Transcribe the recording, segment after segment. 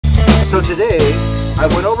So today, I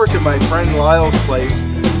went over to my friend Lyle's place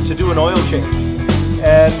to do an oil change.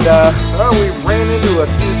 And well, we ran into a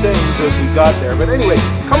few things as we got there. But anyway,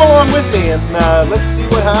 come along with me and let's see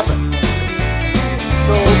what happens.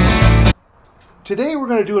 So today we're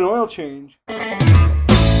going to do an oil change. The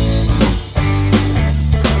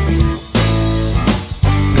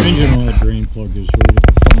engine oil drain plug is right at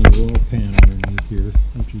the front of the oil pan underneath here,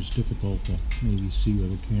 which is difficult to maybe see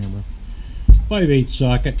with a camera. 5/8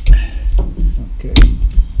 socket. Okay.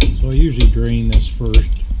 So I usually drain this first.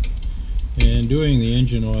 And doing the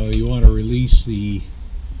engine oil, you want to release the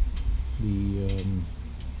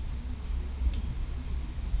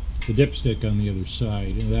dipstick on the other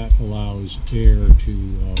side, and that allows air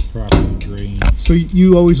to properly drain. So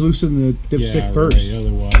you always loosen the dipstick first? Right,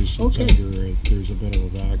 otherwise it's okay. under it. There's a bit of a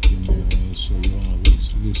vacuum there, so you want to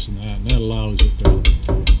loosen that, and that allows it to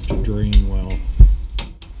drain well.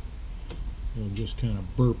 It'll just kind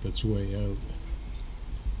of burp its way out.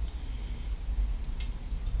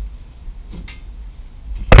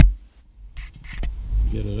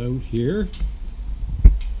 Get it out here.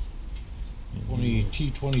 20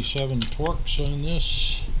 T27 Torx on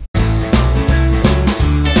this.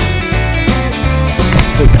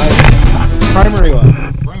 Primary oil.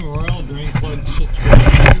 Primary oil drain plug sits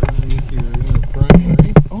right underneath your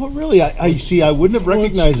primary. Oh, really? I see. I wouldn't have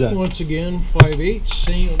recognized that. Once again, 5/8,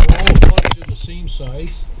 same. All plugs are the same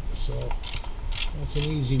size, so that's an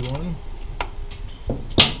easy one.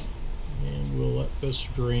 And we'll let this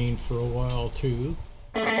drain for a while too.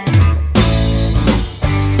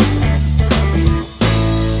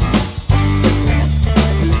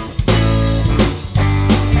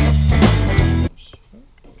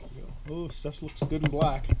 Oh, stuff looks good and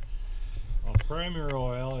black. Well, primary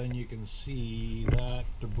oil, and you can see that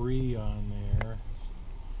debris on there.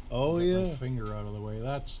 Oh, Get yeah. my finger out of the way.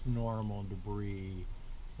 That's normal debris.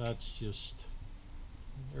 That's just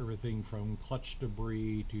everything from clutch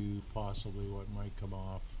debris to possibly what might come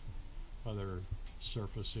off other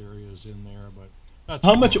surface areas in there. But that's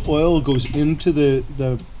how much oil goes into the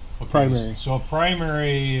primary? So a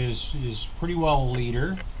primary is pretty well a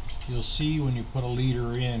liter. You'll see when you put a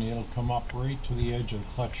liter in, it'll come up right to the edge of the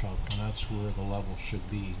clutch hub, and that's where the level should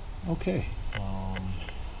be. Okay.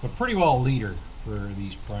 But pretty well a liter for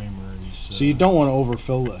these primaries. So you don't want to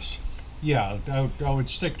overfill this? Yeah, I would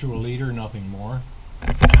stick to a liter, nothing more.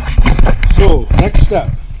 So, next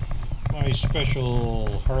step. My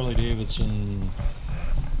special Harley Davidson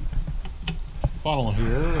funnel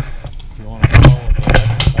here, if you want to call it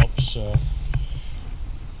that, helps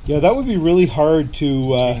yeah, that would be really hard to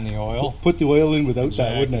the oil. Put the oil in without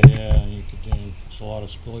Exactly, that, wouldn't it? Yeah, you could. It's a lot of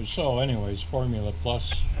spillage. So, anyways, Formula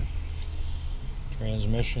Plus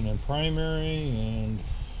transmission and primary, and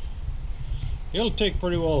it'll take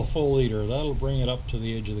pretty well a full liter. That'll bring it up to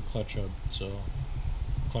the edge of the clutch hub. So,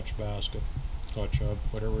 clutch basket, clutch hub,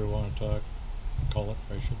 whatever you want to call it,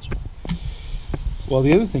 I should say. Well,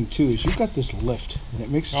 the other thing too is you've got this lift, and it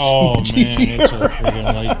makes it so much easier. It's a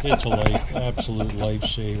friggin' absolute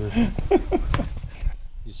lifesaver.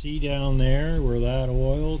 You see down there where that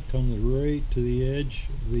oil comes right to the edge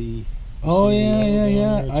of the. Oh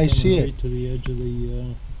yeah. I see right it. To the edge of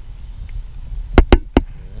the.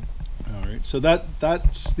 All right. So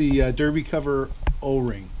that's the derby cover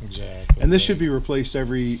O-ring. Exactly. And this should be replaced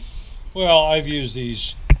every. Well, I've used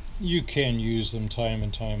these. You can use them time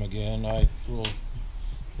and time again. I will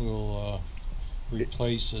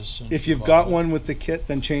replace this. If you've got one with the kit,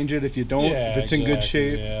 then change it. If you don't, yeah, if it's in good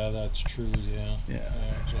shape. Yeah, that's true. Yeah.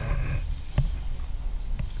 Exactly.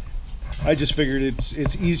 I just figured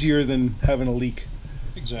it's easier than having a leak.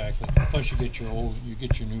 Exactly. Plus, you get your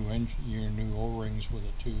new O-rings with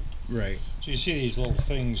it too. Right. So you see these little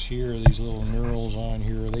things here, these little knurls on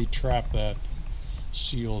here. They trap that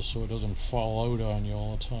seal so it doesn't fall out on you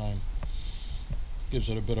all the time. Gives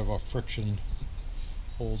it a bit of a friction.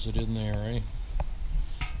 Holds it in there, eh?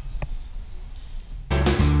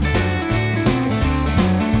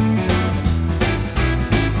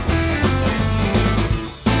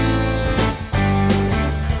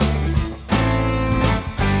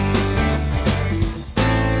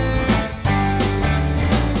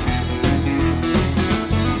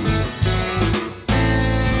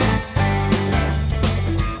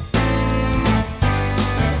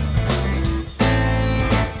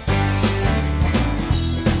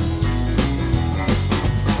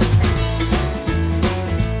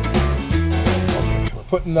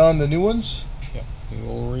 Putting on the new ones? Yep, the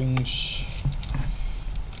O-rings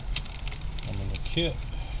come in the kit.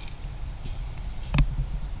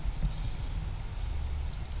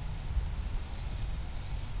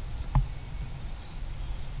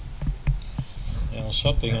 Now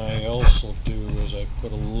something I also do is I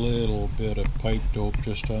put a little bit of pipe dope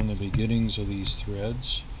just on the beginnings of these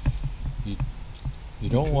threads. You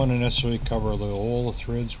don't want to necessarily cover all the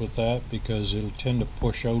threads with that because it'll tend to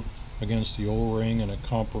push out against the O-ring and it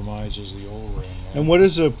compromises the O-ring. And what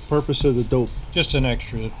is the purpose of the dope? Just an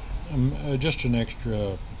extra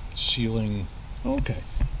sealing. Okay.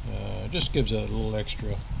 Just gives it a little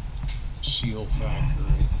extra seal factor.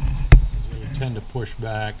 It'll tend to push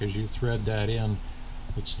back as you thread that in.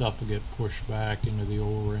 That stuff will get pushed back into the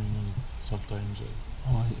O-ring, and sometimes it.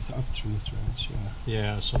 Oh, it's up through the threads, yeah.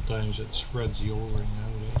 Yeah, sometimes it spreads the O-ring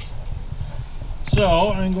out.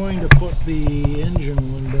 So I'm going to put the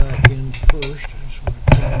engine one back in first. I just want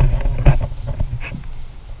to clean it off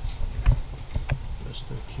best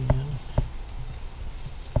I can.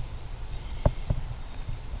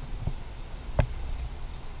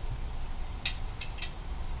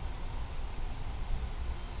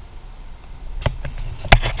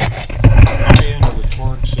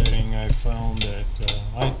 Torque setting, I found that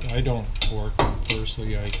I don't torque them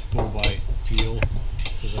personally. I go by feel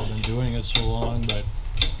because I've been doing it so long. But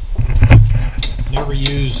never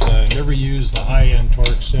use the high-end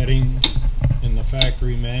torque setting in the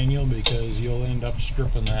factory manual because you'll end up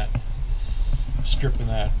stripping the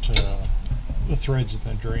threads of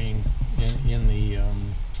the drain in the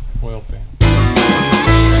oil pan.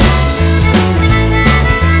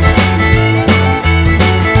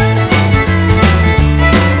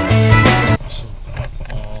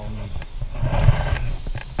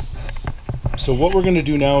 So what we're going to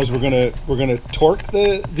do now is we're going to torque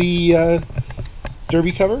the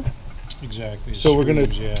derby cover. Exactly. So we're going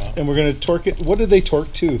to yeah. And we're going to torque it. What do they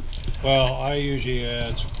torque to? Well, I usually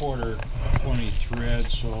it's quarter 20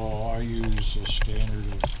 thread, so I use a standard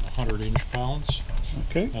of 100 inch-pounds.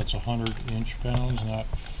 Okay. That's 100 inch-pounds, not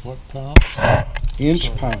foot-pounds.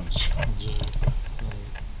 Inch-pounds. Exactly.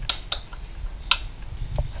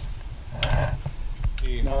 Right.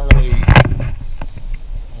 The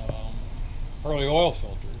Harley oil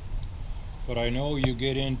filter, but I know you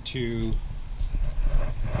get into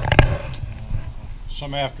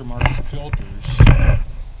some aftermarket filters,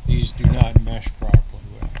 these do not mesh properly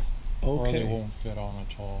with, or they won't fit on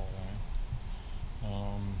at all.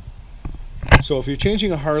 Right? So if you're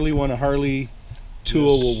changing a Harley one, a Harley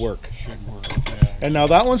tool will work. Should work, yeah. And now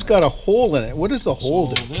that one's got a hole in it. What is the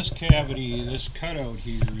hole? So this cavity, this cutout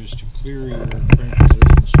here is to clear your crank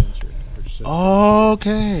position sensor.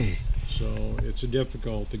 Okay. So it's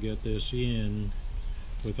difficult to get this in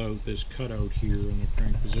without this cutout here in the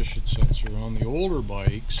crank position sensor. On the older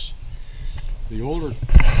bikes, the older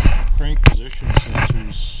crank position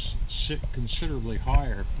sensors sit considerably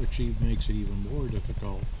higher, which makes it even more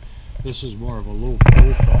difficult. This is more of a low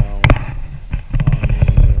profile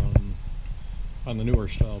on the newer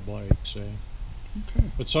style bikes. Okay.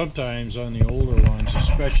 But sometimes on the older ones,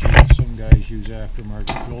 especially if some guys use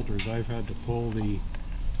aftermarket filters, I've had to pull the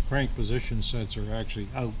crank position sensor actually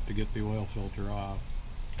out to get the oil filter off.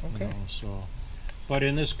 Okay. You know, so, but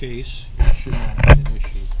in this case, it should not be an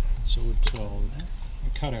issue. So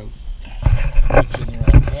cut out fits in there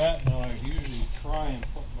like that. Now I usually try and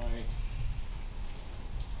put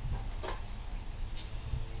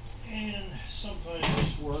and sometimes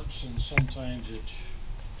this works and sometimes it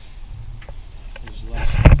is less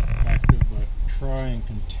effective, but try and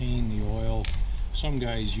contain the oil. Some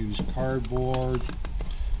guys use cardboard,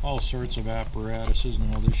 all sorts of apparatuses.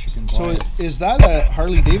 Now this you can buy. So is that a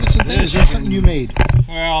Harley Davidson thing? Is that something you made?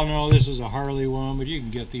 Well, no, this is a Harley one, but you can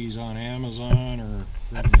get these on Amazon or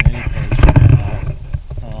any place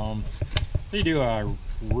now. They do a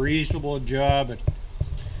reasonable job at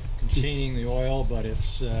containing the oil, but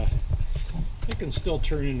it's it can still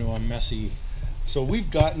turn into a messy. So we've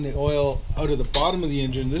gotten the oil out of the bottom of the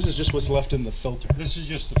engine. This is just what's left in the filter. This is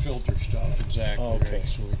just the filter stuff, exactly. Oh, okay. Right?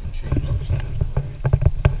 So we can change this.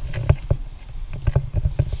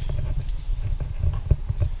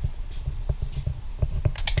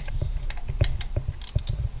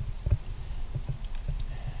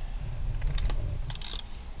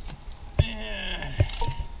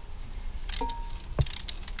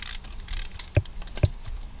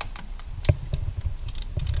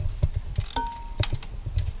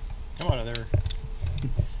 Come out of there.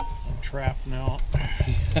 I'm trapped now.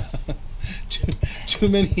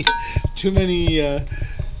 too many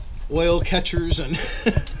oil catchers and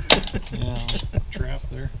yeah, trapped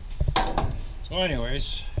there. So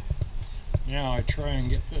anyways, now I try and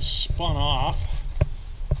get this spun off.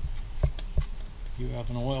 You have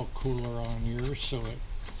an oil cooler on yours, so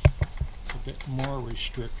it's a bit more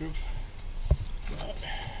restrictive. But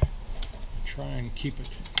I try and keep it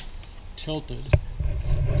tilted.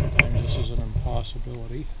 Sometimes this is an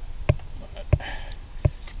impossibility.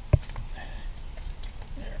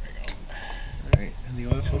 There we go. Alright, and the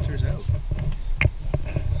oil filter's out.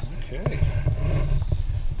 Okay.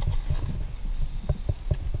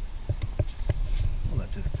 Well,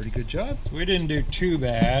 that did a pretty good job. We didn't do too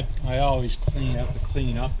bad. I always have to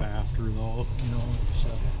clean up after, though. You know, it's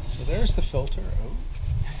So there's the filter out.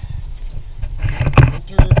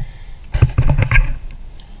 filter.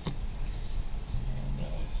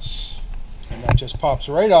 And that just pops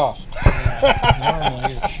right off. Yeah,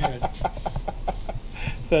 normally it should.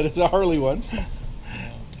 That is a Harley one. Yeah,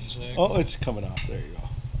 exactly. Oh, it's coming off. There you go.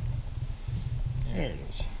 Yeah. There it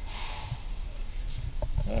is.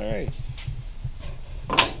 All right.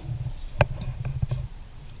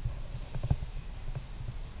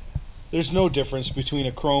 There's no difference between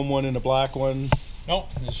a chrome one and a black one. Nope,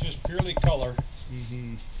 it's just purely color.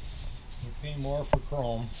 Mm-hmm. We pay more for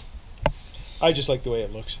chrome. I just like the way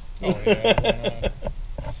it looks. Oh yeah.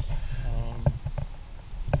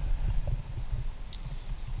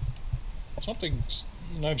 Something,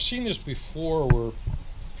 and I've seen this before, where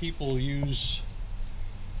people use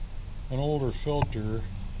an older filter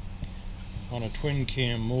on a twin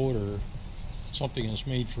cam motor, something that's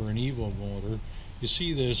made for an Evo motor. You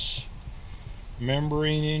see this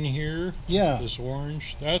membrane in here? Yeah. This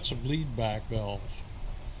orange? That's a bleed back valve.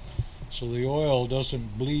 So the oil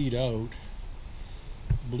doesn't bleed out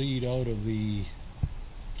of the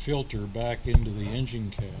filter back into the engine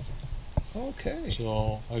cap. Okay.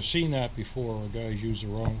 So I've seen that before, where guys use the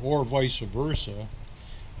wrong, or vice versa.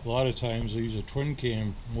 A lot of times they use a twin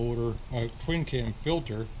cam motor, twin cam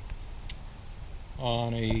filter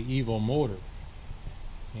on a Evo motor,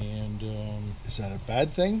 and Is that a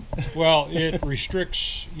bad thing? well, it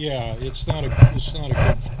restricts. Yeah, it's not a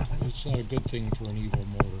good thing for an Evo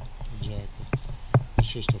motor. Exactly. It's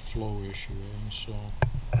just a flow issue, so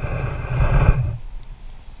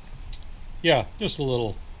yeah, just a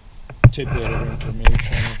little tidbit of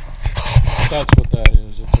information. That's what that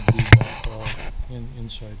is. It's a bleedback valve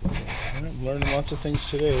inside the filter. I'm learning lots of things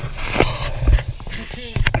today.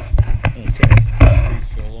 Okay. Okay.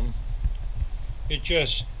 Refill them. It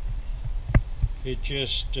just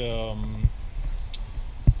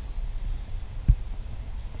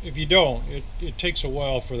if you don't, it takes a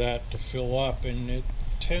while for that to fill up, and it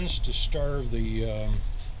tends to starve the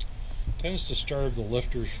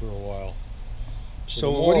lifters for a while.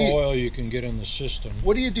 So the more oil you can get in the system.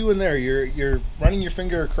 What are you doing there? You're running your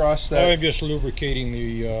finger across that. I'm just lubricating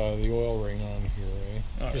the oil ring on here,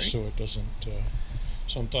 just so it doesn't.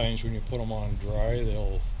 Sometimes when you put them on dry,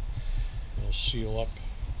 they'll seal up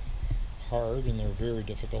hard, and they're very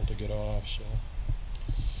difficult to get off.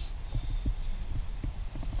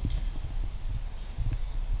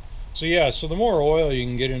 So yeah, so the more oil you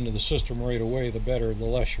can get into the system right away, the better. The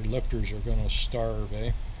less your lifters are going to starve,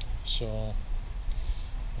 So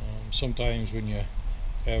sometimes when you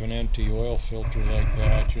have an empty oil filter like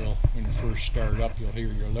that, when you first start up, you'll hear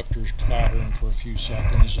your lifters clattering for a few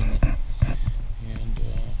seconds, and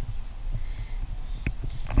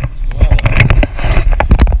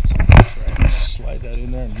try and slide that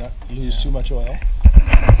in there and not lose too much oil.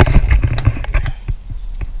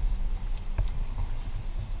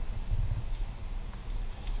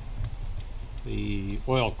 The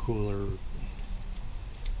oil cooler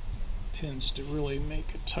tends to really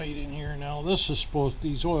make it tight in here. Now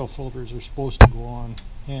these oil filters are supposed to go on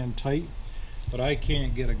hand tight, but I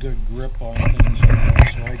can't get a good grip on things in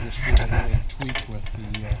there, so I just give it a little tweak with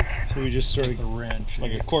the So we just sort of the wrench,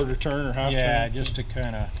 like a quarter turn or half turn. Yeah, just to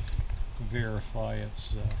kind of verify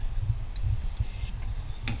it's.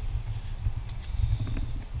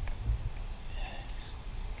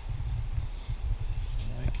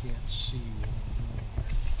 I can't see what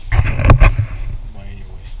I'm doing. My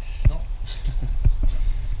anyway. No.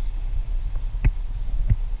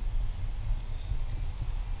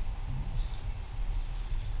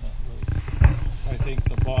 I think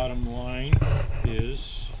the bottom line is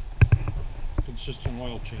consistent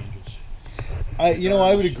oil changes.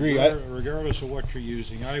 I would agree. Regardless of what you're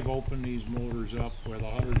using, I've opened these motors up with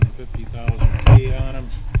 150,000 K on them.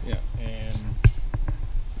 Yeah. And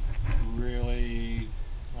really,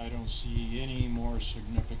 I don't see any more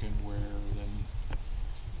significant wear than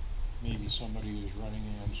maybe somebody who's running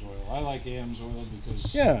AMS oil. I like AMS oil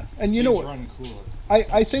because and you things run cooler.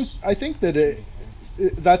 I think that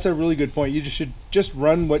that's a really good point. You should just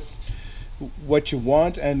run what you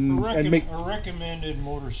want and make a recommended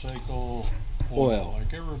motorcycle oil.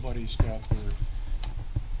 Like everybody's got their.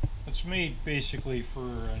 It's made basically for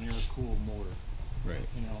an air-cooled motor. Right.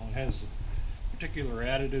 It has particular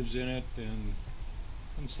additives in it and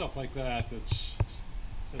stuff like that. That's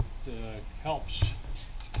helps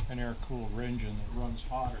an air-cooled engine that runs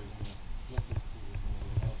hotter than a liquid-cooled one of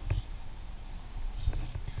the others.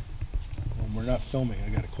 When we're not filming, I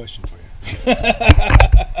got a question for you.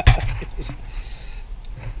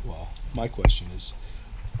 Well, my question is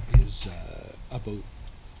about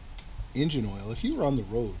engine oil. If you were on the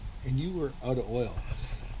road and you were out of oil,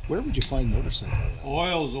 where would you find motorcycle oil?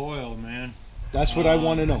 Oil's oil, man. That's what I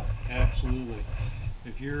want to know. Absolutely.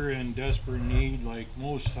 If you're in desperate need, like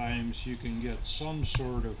most times, you can get some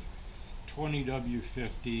sort of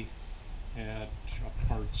 20W50 at a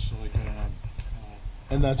parts, like a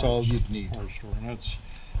And that's parts, all you'd need. Parts store. And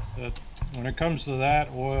that. When it comes to that,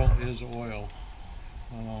 oil is oil.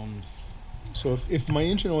 So if my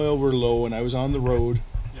engine oil were low and I was on the road,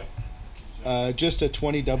 yeah, exactly. just a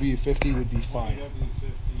 20W50 would be fine.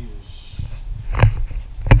 20W50 is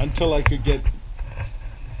until I could get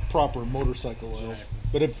proper motorcycle oil. exactly.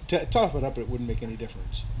 But if to top it up, it wouldn't make any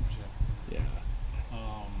difference. Exactly. Yeah.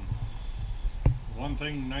 One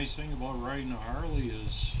nice thing about riding a Harley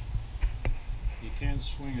is you can't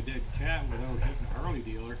swing a dead cat without hitting a Harley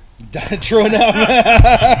dealer. True enough.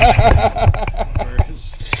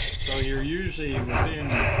 Whereas, so you're usually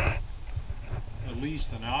within at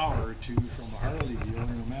least an hour or two from a Harley dealer,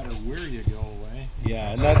 no matter where you go away.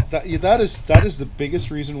 Yeah, and that is the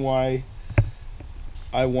biggest reason why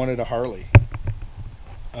I wanted a Harley.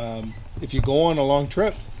 If you go on a long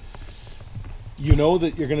trip, you know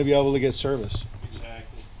that you're going to be able to get service.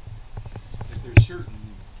 Exactly. Like there's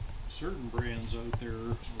certain brands out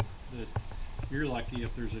there that you're lucky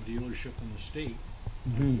if there's a dealership in the state.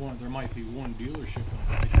 Mm-hmm. There might be one dealership in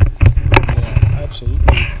a particular state. Yeah,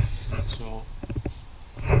 absolutely. So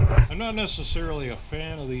I'm not necessarily a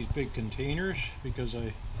fan of these big containers because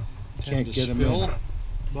I tend to get 'em spill, in.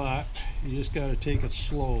 but you just got to take it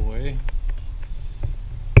slow, eh?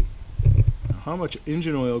 How much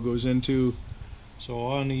engine oil goes into? So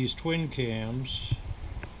on these twin cams,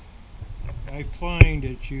 I find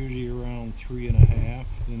it's usually around 3.5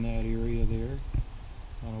 in that area there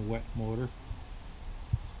on a wet motor.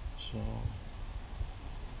 So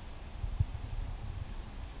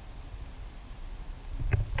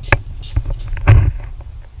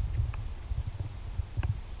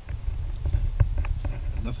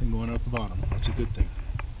Nothing going out the bottom. That's a good thing.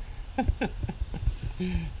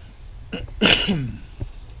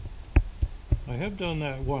 I have done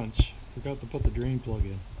that once. Forgot to put the drain plug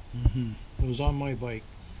in. Mm-hmm. It was on my bike.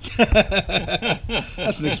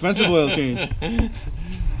 That's an expensive oil change.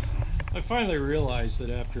 I finally realized that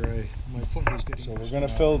after my foot was getting. So we're going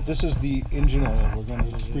to fill. This is the engine oil. We're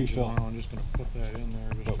going to refill. I'm just going to put that in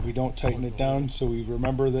there. But we don't tighten it down, so we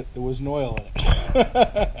remember that there was an oil in it.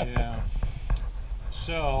 Yeah.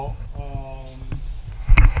 So.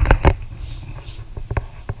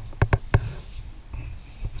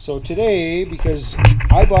 So today, because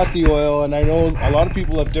I bought the oil, and I know a lot of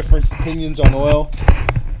people have different opinions on oil,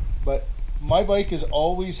 but my bike has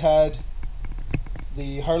always had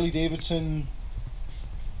the Harley Davidson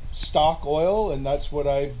stock oil, and that's what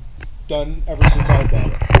I've done ever since I bought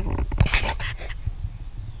it.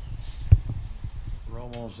 We're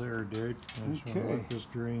almost there, dude. I just want to let this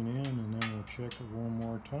drain in, and then we'll check it one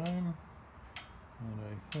more time. And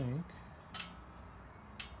I think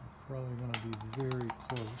we're probably going to be very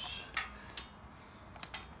close.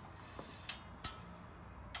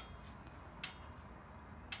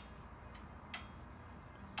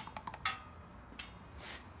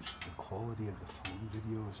 The quality of the phone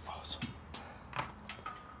video is awesome.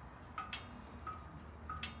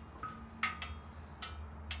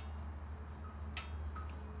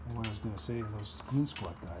 And what I was going to say, those Goon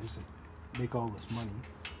Squad guys that make all this money,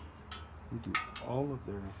 they do all of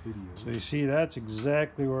their videos. So you see, that's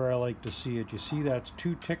exactly where I like to see it. You see that's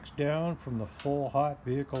 2 ticks down from the full hot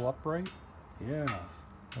vehicle upright? Yeah.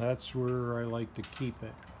 That's where I like to keep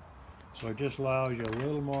it. So it just allows you a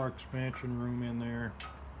little more expansion room in there,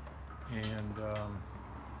 and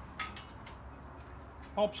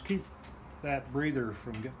helps keep that breather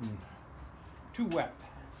from getting too wet.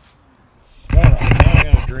 Now I'm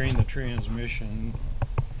going to drain the transmission.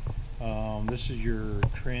 This is your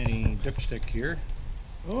tranny dipstick here.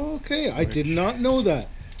 Okay, I did not know that.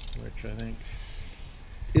 Which I think...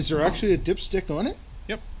 Is there actually a dipstick on it?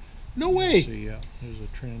 Yep. No way. See, yeah, there's a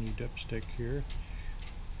tranny dipstick here.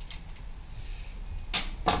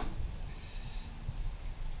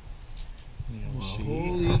 Well,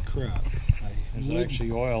 holy crap. There's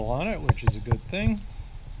actually oil on it, which is a good thing.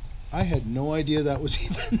 I had no idea that was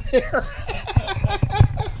even there.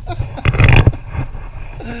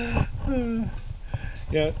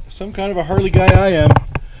 Yeah, some kind of a Harley guy I am.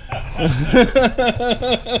 Well,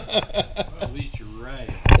 at least you're right.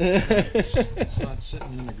 It's not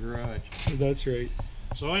sitting in the garage. That's right.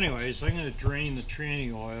 So anyways, I'm going to drain the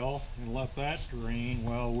tranny oil and let that drain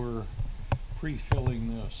while we're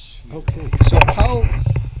pre-filling this. Okay, so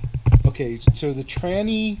okay, so the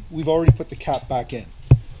tranny, we've already put the cap back in.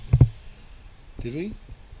 Did we?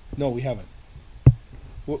 No, we haven't.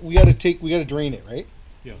 We got to drain it, right?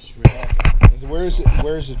 Yes, we have to. Where is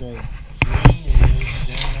the drain? Drain is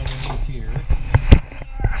down underneath here.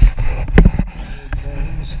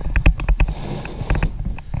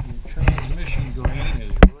 The transmission drain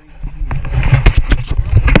is right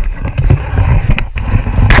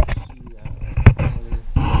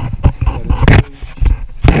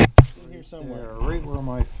here. Here somewhere. There, right where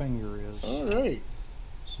my finger is. All right.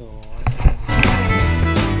 So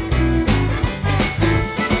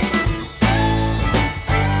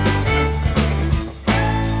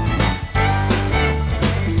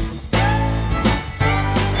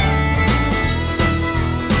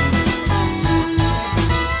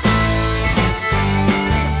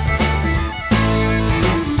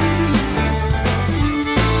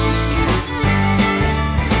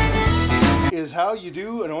is how you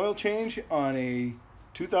do an oil change on a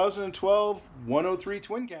 2012 103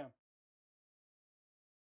 twin cam.